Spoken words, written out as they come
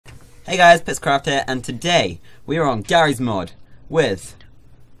Hey guys, Pitscraft here, and today we are on Garry's mod with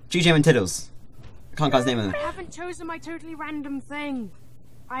GJ and Tiddles. I can't guys name them. I haven't chosen my totally random thing.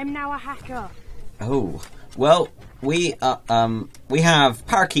 I'm now a hacker. Oh, well, we have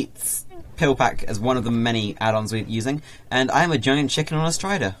Parakeet's Pill Pack as one of the many add-ons we're using, and I am a giant chicken on a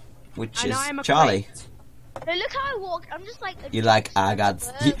strider, which And is I am a Charlie. crate. No, look how I walk. I'm just like. You like, I got.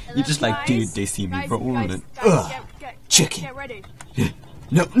 You just like, dude, they see me rolling. Chicken. Get ready.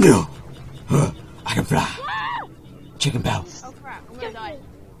 No, no. I can fly. Chicken Bell. Oh crap, I'm gonna die.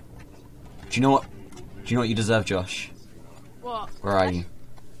 Do you know what? Do you know what you deserve, Josh? What? Where are you?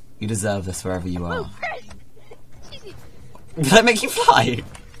 You deserve this wherever you are. Oh, Chris! Does that make you fly?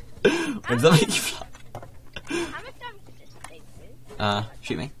 Or does that make you fly? I'm a dumb thing.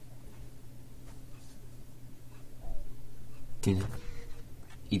 Shoot me.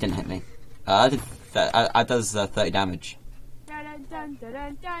 You didn't hit me. I did. I does 30 damage. Dun, dun, dun,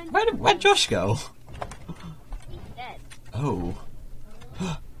 dun, dun. Where'd Josh go? He's dead. Oh.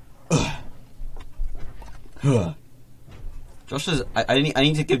 Josh is. I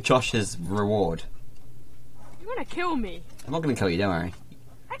need to give Josh his reward. You're gonna kill me. I'm not gonna kill you. Don't worry.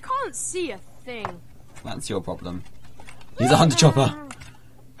 I can't see a thing. That's your problem. He's a hunter chopper,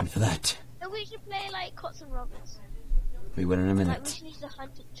 and for that, So we should play like Cots and Robbers. we will in a Like we minute. should use the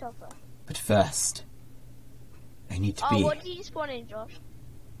hunted chopper. But first, I need to Oh, be. what did you spawn in, Josh?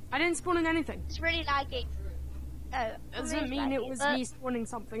 I didn't spawn in anything. It's really lagging. Oh, Doesn't really mean it lagging, was but- me spawning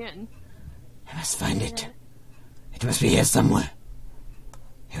something in. I must find it. It must be here somewhere.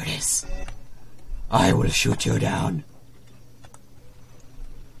 Here it is. I will shoot you down.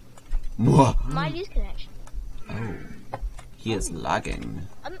 Mwah. My news connection. Oh, he is lagging.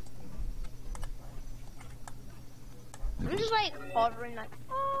 I'm just like hovering like.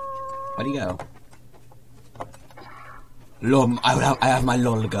 Where'd he go? Lol, I have my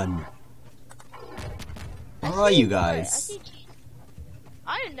lol gun. Where are you guys?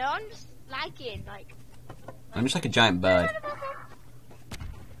 I don't know. I'm just lagging. Like. I'm just like a giant bird.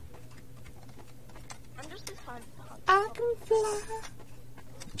 I'm just a fun. I can fly.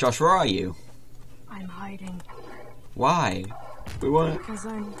 Josh, where are you? I'm hiding Why? We want. because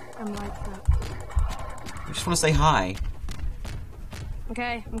I'm like that. We just want to say hi.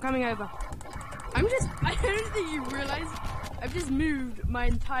 Okay, I'm coming over. I don't think you realize I've just moved my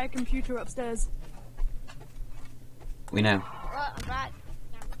entire computer upstairs. We know. Well, I'm back.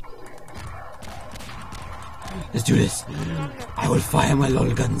 Let's do this. I will fire my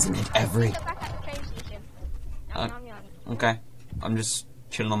lol guns and hit every. Go back at the train station. Uh, Yum, yum, yum. Okay. I'm just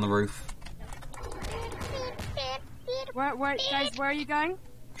chilling on the roof. Where, guys, where are you going?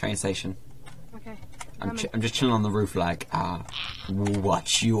 Train station. Okay. I'm just chilling on the roof like,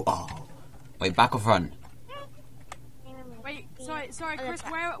 watch you all. Wait, back or front? Wait, sorry, Chris.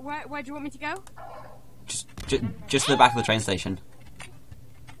 Where do you want me to go? Just to the back of the train station.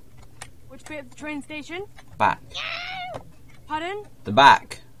 Which bit of the train station? Back. Pardon? The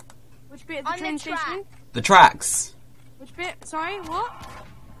back. Which bit of the On the train track. station? The tracks. Which bit? Sorry, what?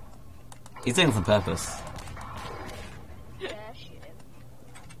 He's doing it on purpose. Yeah, shoot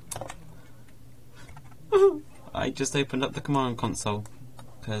him. I just opened up the command console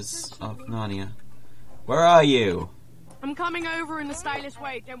because of Narnia. Where are you? I'm coming over in a stylish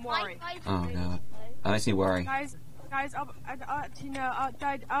way. Don't worry, Oh god, that makes me worry. guys.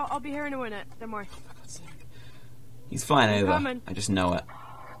 I'll be here in a minute. Don't worry. He's flying over. coming. I just know it.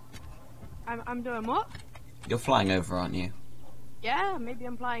 I'm doing what? You're flying over, aren't you? Yeah, maybe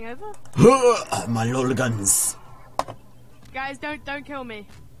I'm flying over. My lol guns. Guys, don't kill me.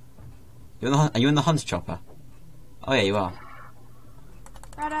 Are you in the hunter chopper? Oh yeah, you are.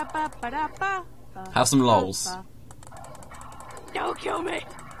 Have some lols. Don't kill me.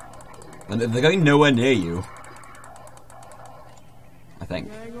 They're going nowhere near you. I think.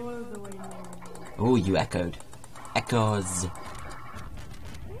 Oh, you echoed. Echoes.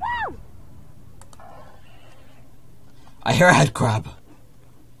 Woo! I hear a head crab.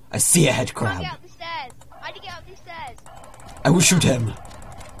 I see a head I crab. get up the stairs. I had to get up the stairs. I will shoot him. You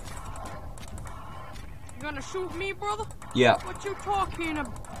gonna shoot me, brother? Yeah. What you talking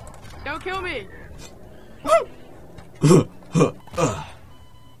about? Don't kill me.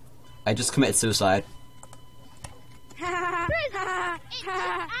 I just committed suicide. It's the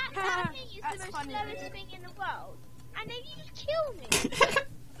That's most funny. slowest thing in the world. And then you just kill me.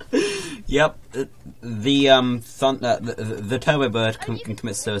 Yep. The turbo bird can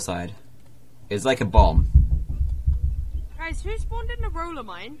commit suicide. It's like a bomb. Guys, who spawned in a roller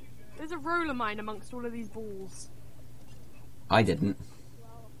mine? There's a roller mine amongst all of these balls. I didn't.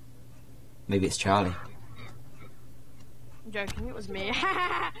 Maybe it's Charlie. I'm joking, it was me.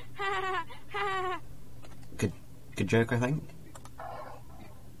 Good joke, I think.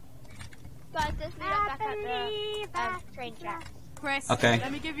 Guys, let's meet up back at the train tracks. Chris, Okay.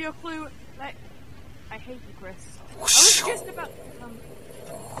 let me give you a clue. I hate you, Chris. I was just about to become...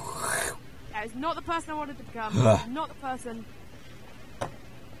 That is not the person I wanted to become. Not the person.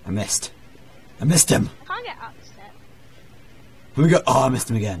 I missed him. I can't get up the step. Here we go. Oh, I missed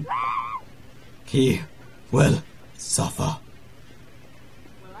him again. He will suffer.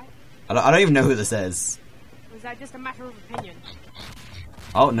 Will I? I don't even know who this is. Was that just a matter of opinion?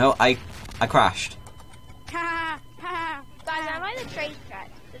 Oh no, I crashed. Ha ha! Guys, I'm at the train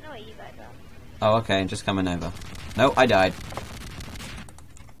tracks. I don't know what you guys are. Oh, okay, just coming over. No, I died.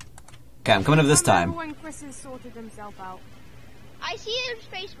 Okay, I'm coming over this time. When Chris has sorted himself out. I see a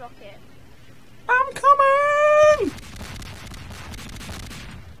space rocket. I'm coming! You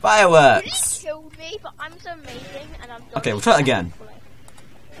Fireworks! killed me, but I'm so amazing, and I'm. Okay, we'll try it again.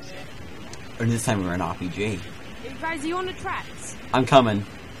 Only this time we're an RPG. Hey, guys, are you on the tracks? I'm coming.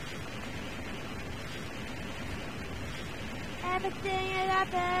 Everything is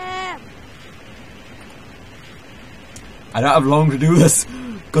happening! I don't have long to do this.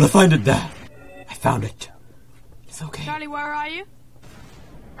 Gotta find it there. I found it. It's okay. Charlie, where are you?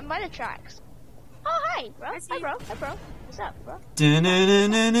 I'm by the tracks. Oh, hi, bro. I see Hi, you. bro. Hi, bro. What's up, bro?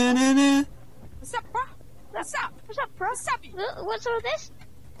 Da-na-na-na-na-na. What's up, bro? What's up? What's up, bro? What's up? What's all this?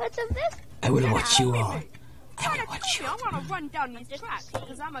 What's all this? I will watch you all. I Trying will to watch kill you. me. I want to run down these tracks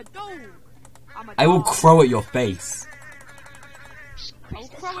because I'm a dog. I will crow at your face. I'll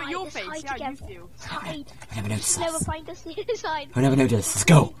crow at your face. See how you feel. Hide. I never noticed Never us. find us the side. I never noticed. Let's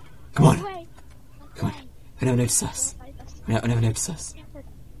go. Come on. Away. Come on. I never noticed us. I never noticed us.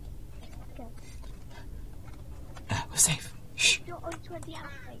 We're safe. Shh. You're on 20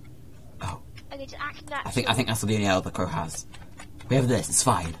 health, mate. Oh, Okay, just act that. I think that's the only health the crow has. We have this. It's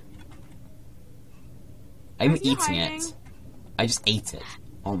fine. I'm Where's he eating hiding? it. I just ate it.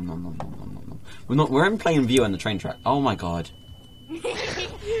 Oh no no no no no no. We're in plain view on the train track. Oh my god. I'm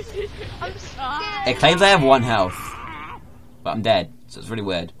scared. It claims I have 1 health, but I'm dead, so it's really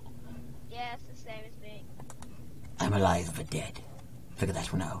weird. Yeah, it's the same as me. I'm alive but dead. Figure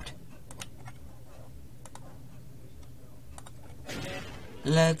that one out.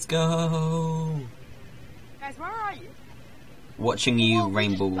 Let's go. Guys, where are you? Watching you What, we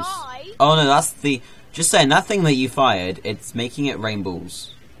rainbows. just died? Oh no, that's the. Just saying, that thing that you fired, it's making it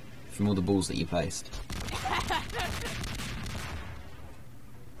rainbows from all the balls that you placed.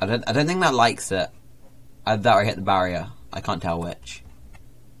 I don't think that likes it. Either that or I hit the barrier. I can't tell which.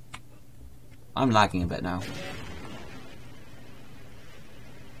 I'm lagging a bit now.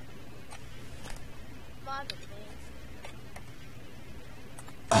 Mother me.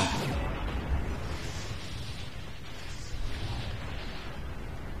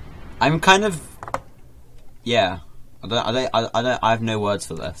 I'm kind of. Yeah. I have no words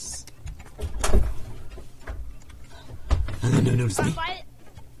for this. And then no notice me.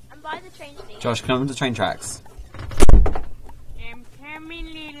 I'm by the train station. Josh, come to the train tracks. I'm coming,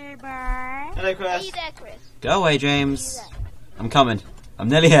 little bird. Hello, Are you there, Chris? Go away, Are you James. there? I'm coming. I'm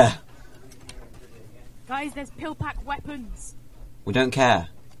nearly here. Guys, there's pill pack weapons. We don't care.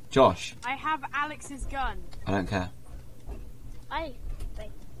 Josh, I have Alex's gun. I don't care. Wait.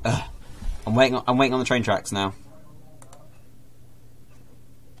 Ugh. I'm waiting on the train tracks now.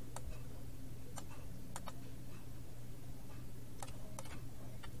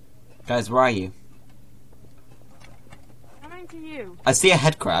 Guys, where are you? Coming to you. I see a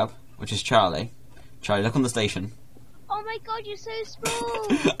head crab, which is Charlie. Charlie, look on the station. Oh my god, you're so small.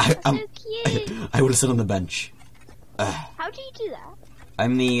 I, You're so cute. I would have sit on the bench. How do you do that?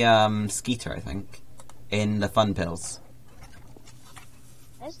 I'm the Skeeter, I think, in the Fun Pills.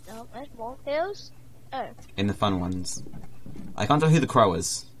 There's more pills. Oh. In the fun ones. I can't tell who the crow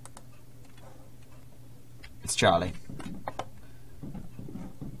is. It's Charlie.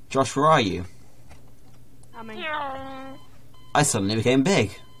 Josh, where are you? Coming. I suddenly became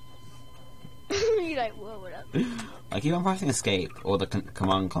big. You're like, whoa, what up? I keep on pressing escape, or the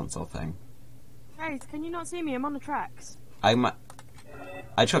command console thing. Guys, can you not see me? I'm on the tracks. I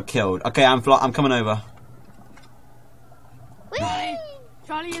just got killed. Okay, I'm coming over. Whee!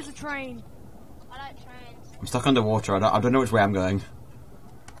 Charlie is a train. I like trains. I'm stuck underwater. I don't know which way I'm going.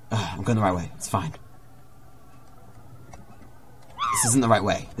 I'm going the right way. It's fine. This isn't the right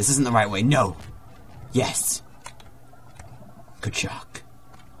way. This isn't the right way. No. Yes. Good shark.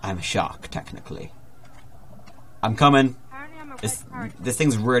 I'm a shark, technically. I'm coming. Apparently I'm a red parakeet. This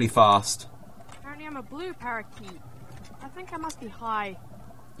thing's really fast. Apparently I'm a blue parakeet. I think I must be high.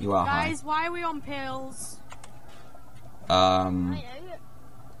 You are high. Guys, why are we on pills? I know. I'm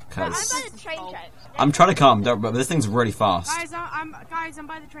Because by the train tracks. I'm trying to come, but this thing's really fast. Guys, I'm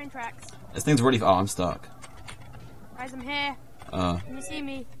by the train tracks. This thing's really. Oh, I'm stuck. Guys, I'm here. Can you see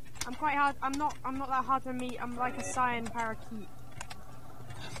me? I'm quite hard. I'm not that hard to meet. I'm like a cyan parakeet.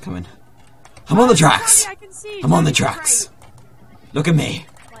 Coming. I'm on the tracks. I can see. I'm on the tracks. Great. Look at me.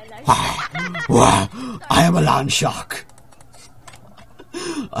 Wow. I am a land shark.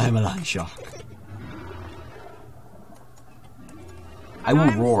 I am a land shark. I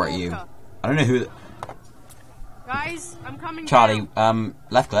will roar at you. I don't know who. Guys, I'm coming. Charlie, down.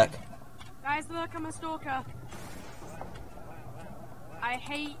 left click. Guys, look, I'm a stalker. I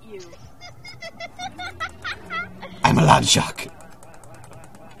hate you. I'm a land shark.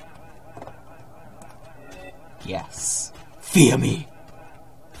 Yes. Fear me.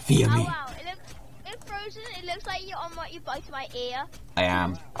 Fear Oh me. wow, it's frozen. It looks like you're on your bite to my ear. I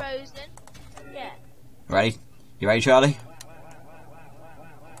am. Frozen. Yeah. Ready? You ready, Charlie?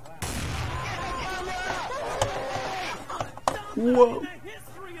 Whoa.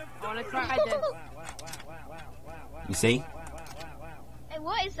 I wanna try this. You see? Hey,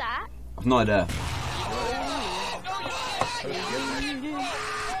 what is that? I've no idea.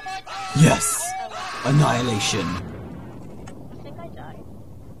 Yes! Annihilation. I think I died.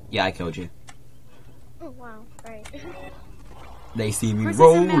 Yeah, I killed you. Oh wow, great. They see me Chris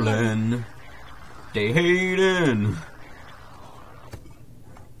is in there. rolling. They hating.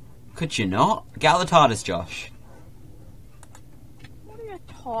 Could you not? Get out of the TARDIS, Josh. What are you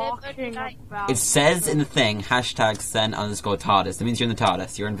talking Like- about? It says in the thing, #send_TARDIS. That means you're in the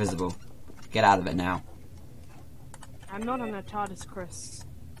TARDIS. You're invisible. Get out of it now. I'm not on a TARDIS, Chris.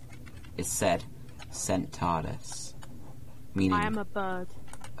 It said, sent TARDIS. Meaning, I am a bird.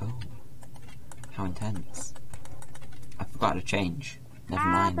 oh, how intense. I forgot to change. Never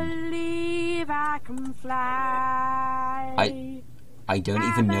I mind. believe I can fly. I don't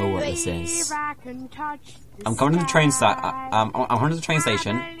even know what this is. I can touch the I'm coming to the train sky. I'm coming to the train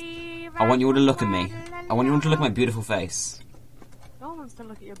station. I want you all to look at me. I want you all to look at my beautiful face. No one wants to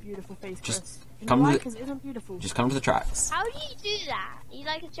look at your beautiful face, Just Chris. You come know why? to the- Because it isn't beautiful. Just come to the tracks. How do you do that? Are you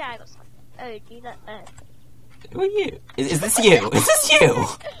like a jag or something? Oh, do you like Who are you? Is this you? Is this you?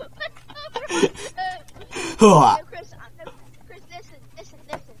 No, Chris, Chris,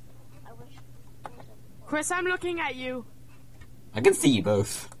 listen. I wish. Chris, I'm looking at you. I can see you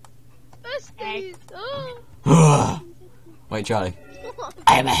both. Besties. Oh. Wait, Charlie.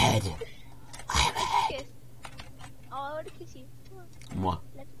 I am ahead. I am ahead. Kiss. Oh, I want to kiss you. Moi.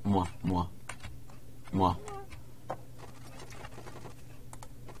 Moi. Moi. Moi.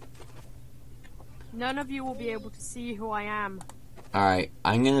 None of you will be able to see who I am. Alright,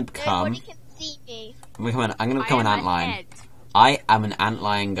 I'm gonna become. Nobody can see me. I'm gonna become an I am antlion. ahead. I am an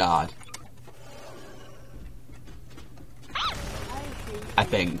antlion guard. I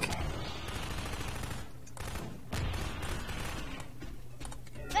think.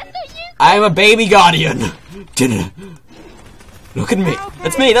 That's not you. I am a baby guardian. Look at me.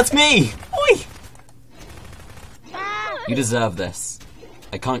 That's me. That's me. Oi. Ah. You deserve this.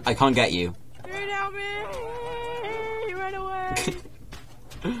 I can't get you. Dude, help me! He ran away.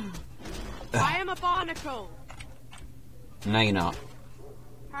 I am a barnacle. No, you're not.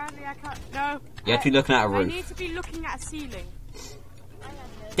 Apparently, I can't. No. You have to be looking at a I roof. need to be looking at a ceiling.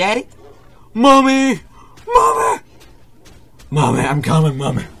 Daddy? Mommy! Mommy! Mommy, I'm coming,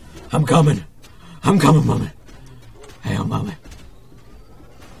 Mommy. I'm coming. I'm coming, Mommy. Hey, oh, Mommy.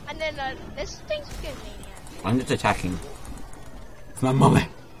 And then this thing's good, maniac. I'm just attacking. It's my Mommy.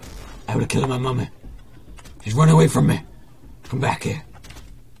 I would have killed my Mommy. She's running away from me. Come back here.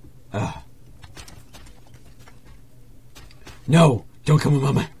 No! Don't come with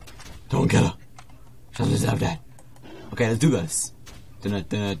Mommy. Don't kill her. She'll deserve that. Okay, let's do this. Dunna.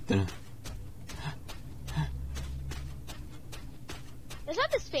 There's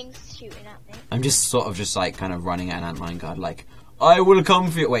not this thing shooting at me. I'm just sort of just like kind of running at an antlion guard, like, I will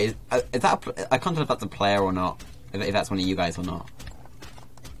come for you. Wait, is that I can't tell if that's a player or not. If that's one of you guys or not.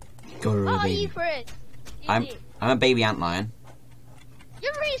 Go to What the are you, baby. Chris? I'm a baby antlion.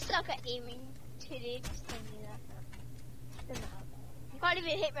 You're really stuck at aiming to the just tell me that. Doesn't matter. You can't even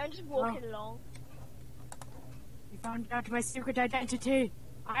hit me, I'm just walking along. You found out my secret identity.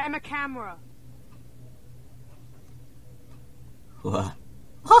 I am a camera. What?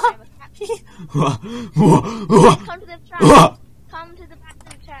 I'm a cat. What? Come to the track. Come to the back of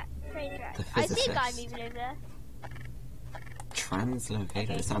the train track. The I see a guy physicist. moving over there.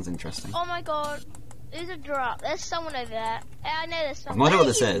 Translocator. This sounds interesting. Oh my god. There's a drop. There's someone over there. I know there's I someone. wonder what Oh,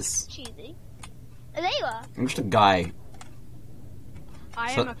 this you is. Cheesy. Oh, there you are. I'm just a guy.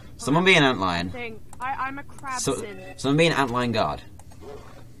 I So, am a. someone be an antlion. Think I'm a crab So sin. someone be an antlion guard.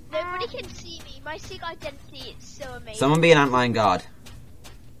 Nobody can see me. My secret identity is so amazing. Someone be an antlion guard.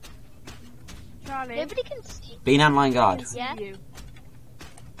 Charlie, Nobody can see. Be an antlion I guard. can see Yeah. you.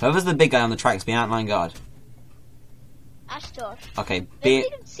 Whoever's the big guy on the tracks, be an antlion guard. Ash Josh. Okay, be.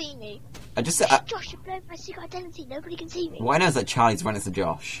 Nobody can see me. I just. Josh, you're blowing my secret identity. Nobody can see me. What I know is that Charlie's right next to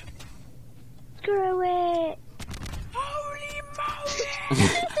Josh. Screw it. Holy moly!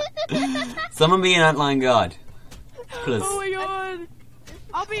 Someone be an antlion guard. Please. Oh my god!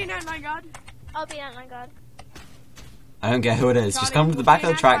 I'll be an antlion guard. I'll be Ant-Man God. I don't care who it is. Just Charlie, come to the we'll back be of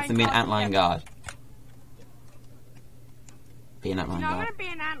an the tracks antlion and be an guard antlion together. guard. Be an antlion No, I'm guard. gonna be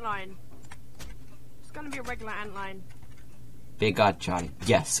an antlion. It's gonna be a regular antlion. Be a guard, Charlie.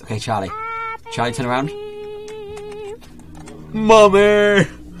 Yes. Okay, Charlie. Charlie, turn around. Mommy!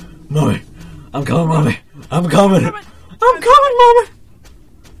 Mommy! I'm coming, Mommy! I'm coming! I'm coming, Mommy!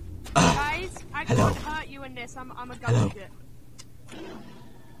 Guys, I Hello. can't hurt you in this. I'm a Hello. gun shit.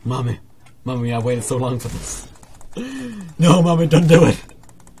 Mommy! Mommy, I waited so long for this. No, Mommy, don't do it!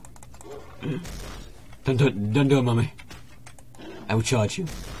 Don't do it, Mommy. I will charge you.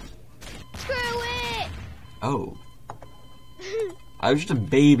 Screw it. Oh. I was just a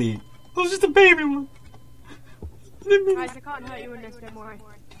baby. I was just a baby one. Guys, I can't hurt you in this. Don't worry.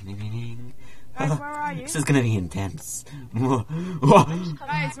 Guys, where are you? This is gonna be intense.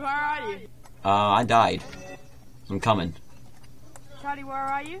 Guys, where are you? I died. I'm coming. Charlie, where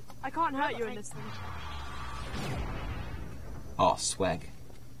are you? I can't hurt you in this thing. Oh, swag.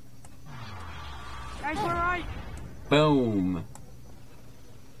 Guys, where are you? Boom.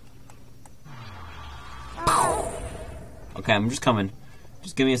 Okay, I'm just coming.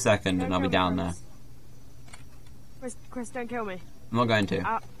 Just give me a second and I'll be down there. Chris, don't kill me. I'm not going to.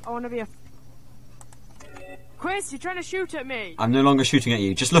 I want to be a... Chris, you're trying to shoot at me. I'm no longer shooting at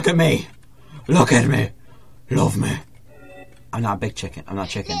you. Just look at me. Look at me. Love me. I'm not a big chicken. I'm not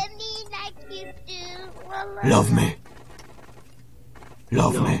chicken. Let me like you do. Love me.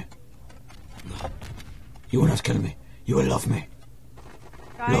 Love me. You will not kill me. You will love me.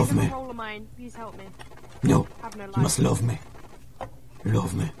 Guys, Love I'm me. a roll of mine. Please help me. No. I have no life. You must love me.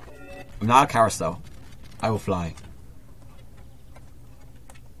 Love me. I'm not a carousel. I will fly.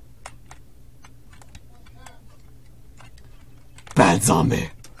 Bad zombie.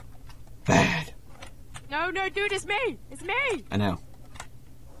 Bad. No, dude, it's me. It's me. I know.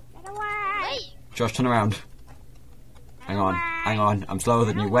 Get away. Wait. Josh, turn around. Hang on. Hang on. I'm slower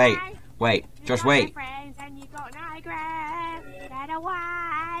than you. Wait. Wait. Josh, wait.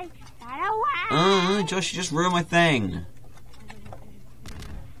 Josh, you just ruined my thing.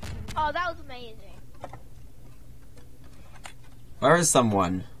 Oh, that was amazing. Where is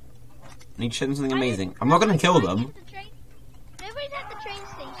someone? I need to show them something amazing. I'm not going to kill them. Nobody's at the train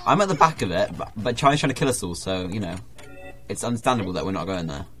station. I'm at the back of it, but Charlie's trying to kill us all, so, you know. It's understandable that we're not going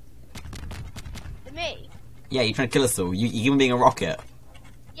there. To me. Yeah, you're trying to kill us all. You even being a rocket.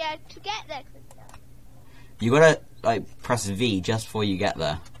 Yeah, to get there quicker. You gotta, like, press V just before you get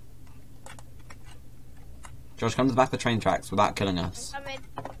there. Josh, come to the back of the train tracks without killing us.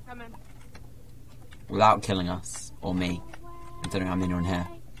 Come in. Without killing us. Or me. Considering I'm in here.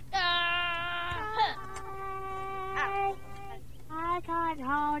 I can't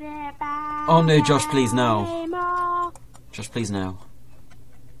hold it back. Oh no, Josh, please no. Anymore. Josh, please no.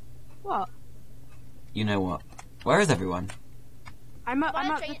 What? You know what? Where is everyone? I'm at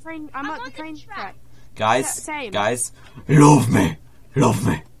the train- train. I'm I'm at on the the train track. track. Guys, Same. guys. Love me. Love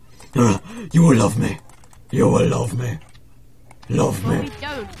me. You will love me. You will love me. Love Well, me. we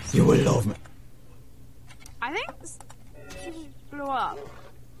don't. You will love me. I think she just blew up.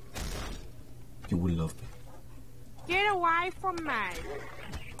 You will love me. Get away from me.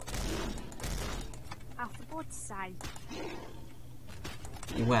 I forgot to say.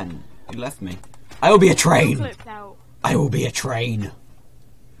 You went. You left me. I will be a train. Flipped out. I will be a train.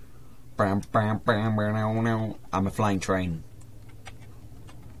 I'm a flying train.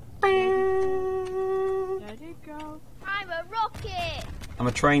 Let it go. I'm a rocket. I'm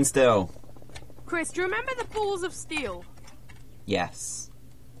a train still. Chris, do you remember the balls of steel? Yes.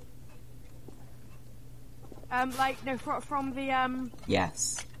 Like no, from the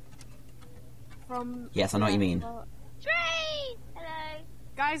Yes. from. Yes, I know what you mean. Train. Hello.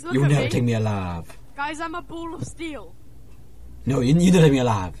 Guys, look You'll at never me. take me alive. Guys, I'm a ball of steel. No, you never take me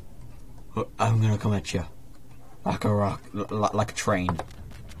alive. I'm gonna come at you. Like a rock. Like a train.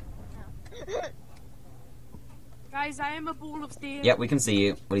 Guys, I am a ball of steel. Yep, we can see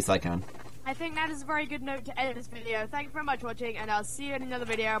you. At least I can. I think that is a very good note to end this video. Thank you very much for watching, and I'll see you in another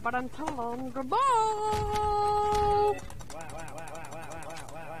video. But until then, goodbye.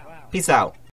 Peace out.